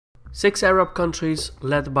6 Arab countries,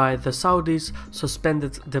 led by the Saudis,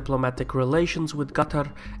 suspended diplomatic relations with Qatar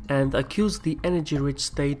and accused the energy-rich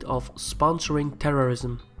state of sponsoring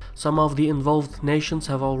terrorism. Some of the involved nations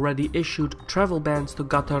have already issued travel bans to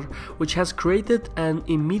Qatar, which has created an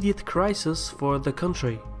immediate crisis for the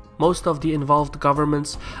country. Most of the involved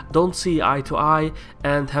governments don't see eye to eye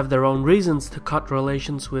and have their own reasons to cut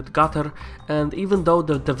relations with Qatar, and even though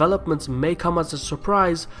the developments may come as a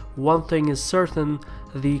surprise, one thing is certain: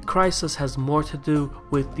 the crisis has more to do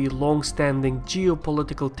with the long-standing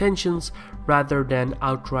geopolitical tensions rather than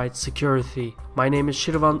outright security. My name is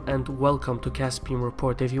Shirvan and welcome to Caspian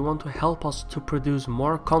Report. If you want to help us to produce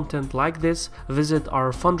more content like this, visit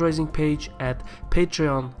our fundraising page at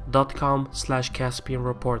patreon.com/Caspian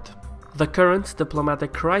Report. The current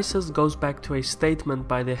diplomatic crisis goes back to a statement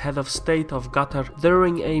by the head of state of Qatar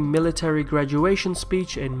during a military graduation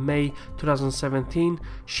speech in May 2017.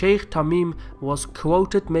 Sheikh Tamim was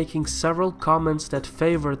quoted making several comments that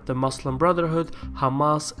favored the Muslim Brotherhood,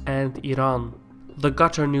 Hamas and Iran. The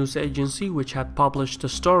Qatar news agency, which had published the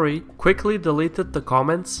story, quickly deleted the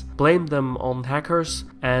comments, blamed them on hackers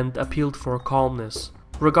and appealed for calmness.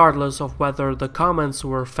 Regardless of whether the comments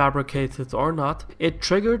were fabricated or not, it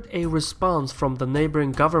triggered a response from the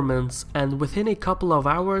neighboring governments, and within a couple of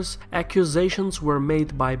hours, accusations were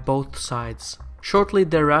made by both sides. Shortly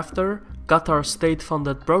thereafter, Qatar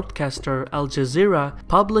state-funded broadcaster Al Jazeera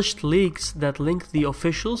published leaks that linked the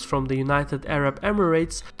officials from the United Arab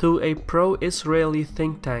Emirates to a pro-Israeli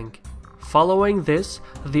think tank. Following this,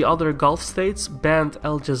 the other Gulf states banned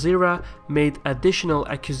Al Jazeera, made additional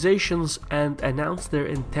accusations, and announced their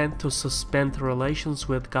intent to suspend relations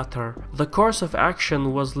with Qatar. The course of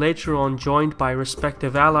action was later on joined by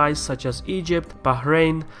respective allies such as Egypt,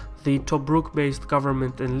 Bahrain, the Tobruk-based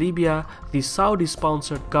government in Libya, the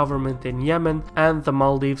Saudi-sponsored government in Yemen, and the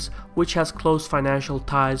Maldives, which has close financial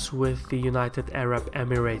ties with the United Arab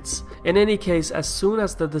Emirates. In any case, as soon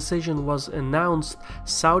as the decision was announced,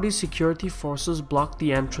 Saudi security forces blocked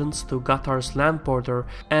the entrance to Qatar's land border,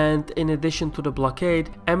 and in addition to the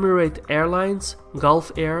blockade, Emirate Airlines,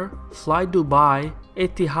 Gulf Air, Fly Dubai,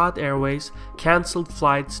 Etihad Airways cancelled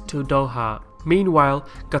flights to Doha. Meanwhile,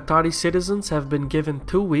 Qatari citizens have been given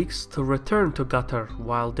 2 weeks to return to Qatar,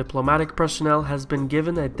 while diplomatic personnel has been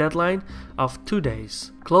given a deadline of 2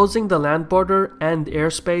 days. Closing the land border and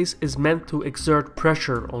airspace is meant to exert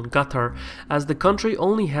pressure on Qatar, as the country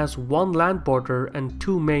only has one land border and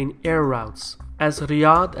 2 main air routes. As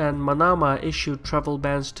Riyadh and Manama issued travel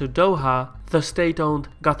bans to Doha, the state-owned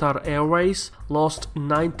Qatar Airways lost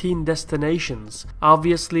 19 destinations.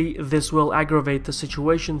 Obviously, this will aggravate the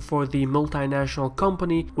situation for the multinational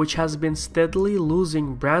company, which has been steadily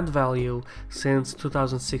losing brand value since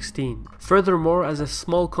 2016. Furthermore, as a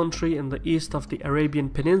small country in the east of the Arabian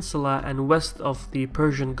Peninsula and west of the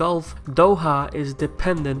Persian Gulf, Doha is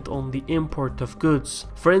dependent on the import of goods.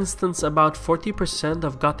 For instance, about 40%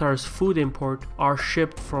 of Qatar's food import are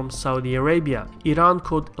shipped from Saudi Arabia. Iran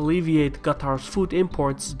could alleviate Qatar's food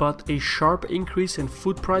imports, but a sharp increase in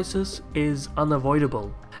food prices is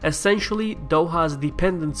unavoidable. Essentially, Doha's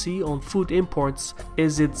dependency on food imports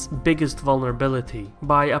is its biggest vulnerability.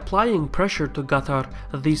 By applying pressure to Qatar,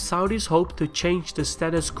 the Saudis hope to change the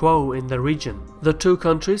status quo in the region. The two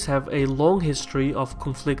countries have a long history of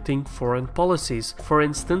conflicting foreign policies. For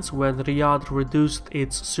instance, when Riyadh reduced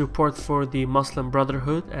its support for the Muslim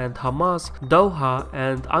Brotherhood and Hamas, Doha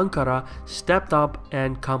and Ankara stepped up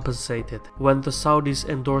and compensated. When the Saudis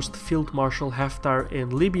endorsed Field Marshal Haftar in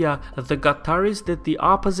Libya, the Qataris did the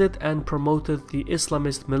opposite and promoted the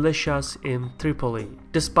Islamist militias in Tripoli.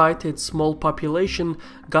 Despite its small population,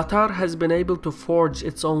 Qatar has been able to forge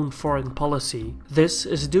its own foreign policy. This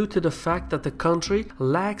is due to the fact that the country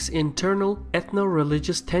lacks internal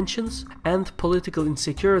ethno-religious tensions and political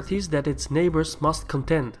insecurities that its neighbors must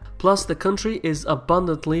contend. Plus, the country is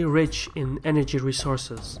abundantly rich in energy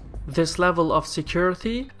resources. This level of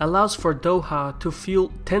security allows for Doha to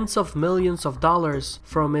fuel tens of millions of dollars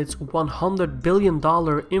from its $100 billion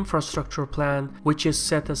infrastructure plan, which is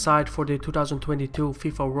set aside for the 2022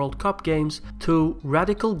 FIFA World Cup games, to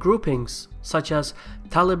radical groupings such as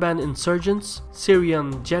Taliban insurgents,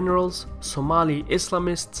 Syrian generals, Somali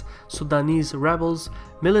Islamists, Sudanese rebels,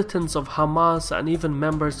 militants of Hamas, and even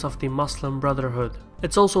members of the Muslim Brotherhood.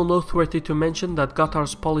 It's also noteworthy to mention that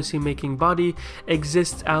Qatar's policy-making body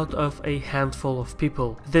exists out of a handful of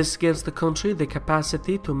people. This gives the country the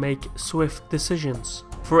capacity to make swift decisions.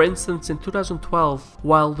 For instance, in 2012,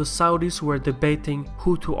 while the Saudis were debating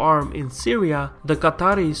who to arm in Syria, the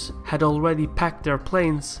Qataris had already packed their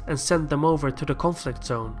planes and sent them over to the conflict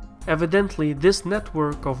zone. Evidently, this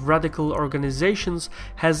network of radical organizations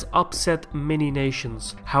has upset many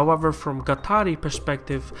nations. However, from Qatari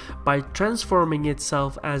perspective, by transforming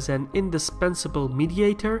itself as an indispensable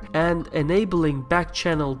mediator and enabling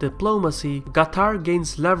back-channel diplomacy, Qatar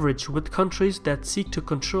gains leverage with countries that seek to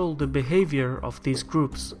control the behavior of these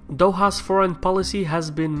groups. Doha's foreign policy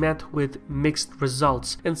has been met with mixed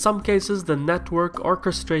results. In some cases, the network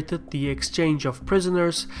orchestrated the exchange of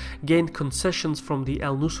prisoners, gained concessions from the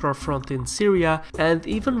al-Nusra Front in Syria, and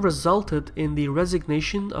even resulted in the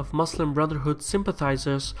resignation of Muslim Brotherhood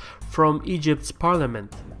sympathizers from Egypt's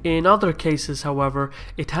parliament. In other cases, however,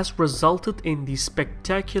 it has resulted in the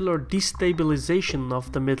spectacular destabilization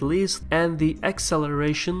of the Middle East and the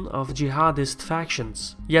acceleration of jihadist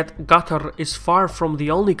factions. Yet Qatar is far from the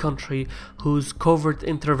only country whose covert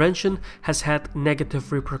intervention has had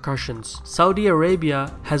negative repercussions. Saudi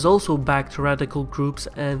Arabia has also backed radical groups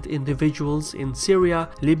and individuals in Syria,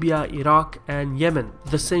 Libya, Iraq, and Yemen.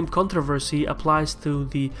 The same controversy applies to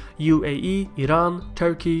the UAE, Iran,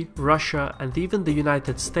 Turkey, Russia, and even the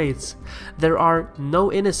United States. There are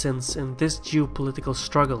no innocents in this geopolitical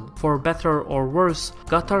struggle. For better or worse,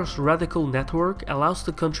 Qatar's radical network allows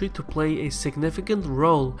the country to play a significant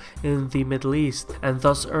role in the Middle East and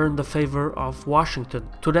thus earn the favor of Washington.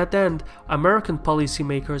 To that end, American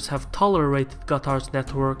policymakers have tolerated Qatar's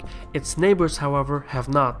network. Its neighbors, however, have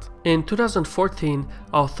not. In 2014,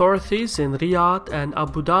 authorities in Riyadh and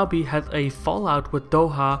Abu Dhabi had a fallout with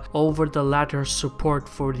Doha over the latter's support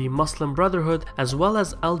for the Muslim Brotherhood, as well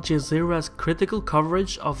as Al Jazeera's critical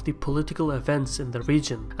coverage of the political events in the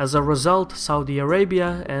region. As a result, Saudi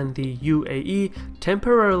Arabia and the UAE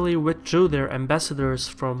temporarily withdrew their ambassadors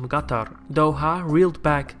from Qatar. Doha reeled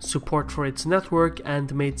back support for its network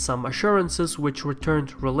and made some assurances which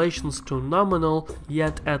returned relations to nominal,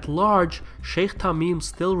 yet at large, Sheikh Tamim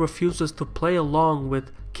still refuses to play along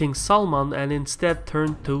with King Salman and instead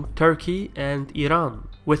turned to Turkey and Iran.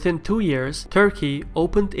 Within 2 years, Turkey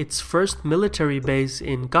opened its first military base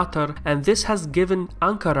in Qatar, and this has given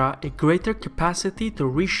Ankara a greater capacity to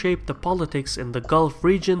reshape the politics in the Gulf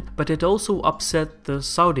region, but it also upset the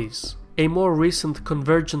Saudis. A more recent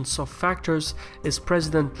convergence of factors is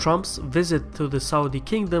President Trump's visit to the Saudi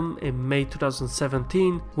Kingdom in May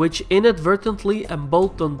 2017, which inadvertently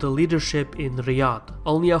emboldened the leadership in Riyadh.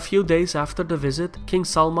 Only a few days after the visit, King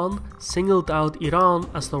Salman singled out Iran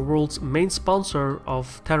as the world's main sponsor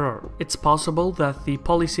of terror. It's possible that the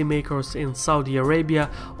policymakers in Saudi Arabia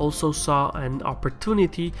also saw an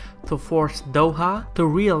opportunity to force Doha to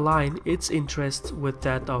realign its interests with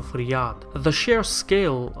that of Riyadh. The sheer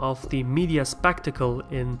scale of the media spectacle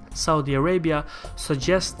in Saudi Arabia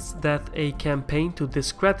suggests that a campaign to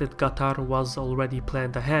discredit Qatar was already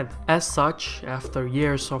planned ahead. As such, after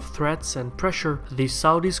years of threats and pressure, the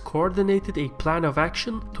Saudis coordinated a plan of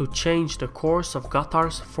action to change the course of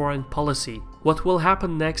Qatar's foreign policy. What will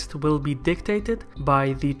happen next will be dictated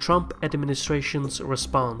by the Trump administration's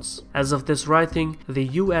response. As of this writing, the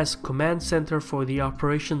US Command Center for the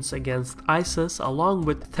Operations Against ISIS, along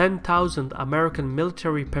with 10,000 American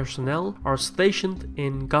military personnel, are stationed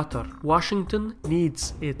in Qatar. Washington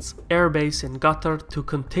needs its airbase in Qatar to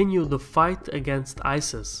continue the fight against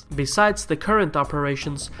ISIS. Besides the current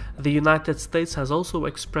operations, the United States has also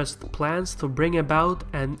expressed plans to bring about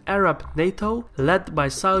an Arab NATO led by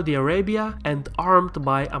Saudi Arabia and armed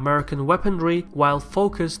by American weaponry while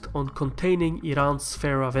focused on containing Iran's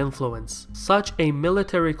sphere of influence. Such a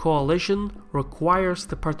military coalition requires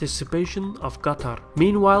the participation of Qatar.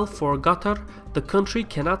 Meanwhile, for Qatar, the country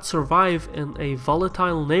cannot survive in a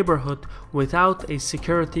volatile neighborhood without a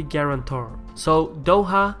security guarantor. So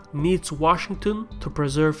Doha needs Washington to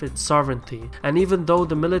preserve its sovereignty. And even though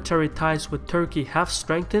the military ties with Turkey have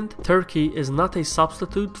strengthened, Turkey is not a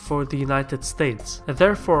substitute for the United States.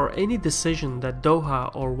 Therefore, any decision that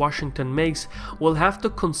Doha or Washington makes will have to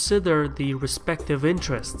consider the respective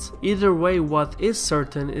interests. Either way, what is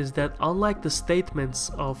certain is that unlike the statements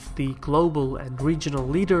of the global and regional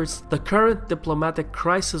leaders, the current diplomatic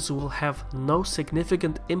crisis will have no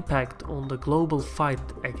significant impact on the global fight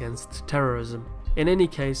against terrorism. In any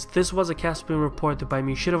case, this was a Caspian Report by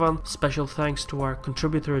me, Shirvan. Special thanks to our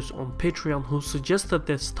contributors on Patreon who suggested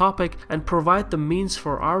this topic and provide the means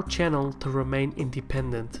for our channel to remain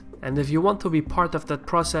independent. And if you want to be part of that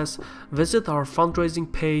process, visit our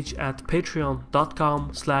fundraising page at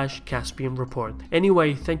patreon.com/Caspian Report.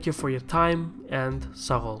 Anyway, thank you for your time and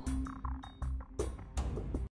Sarol.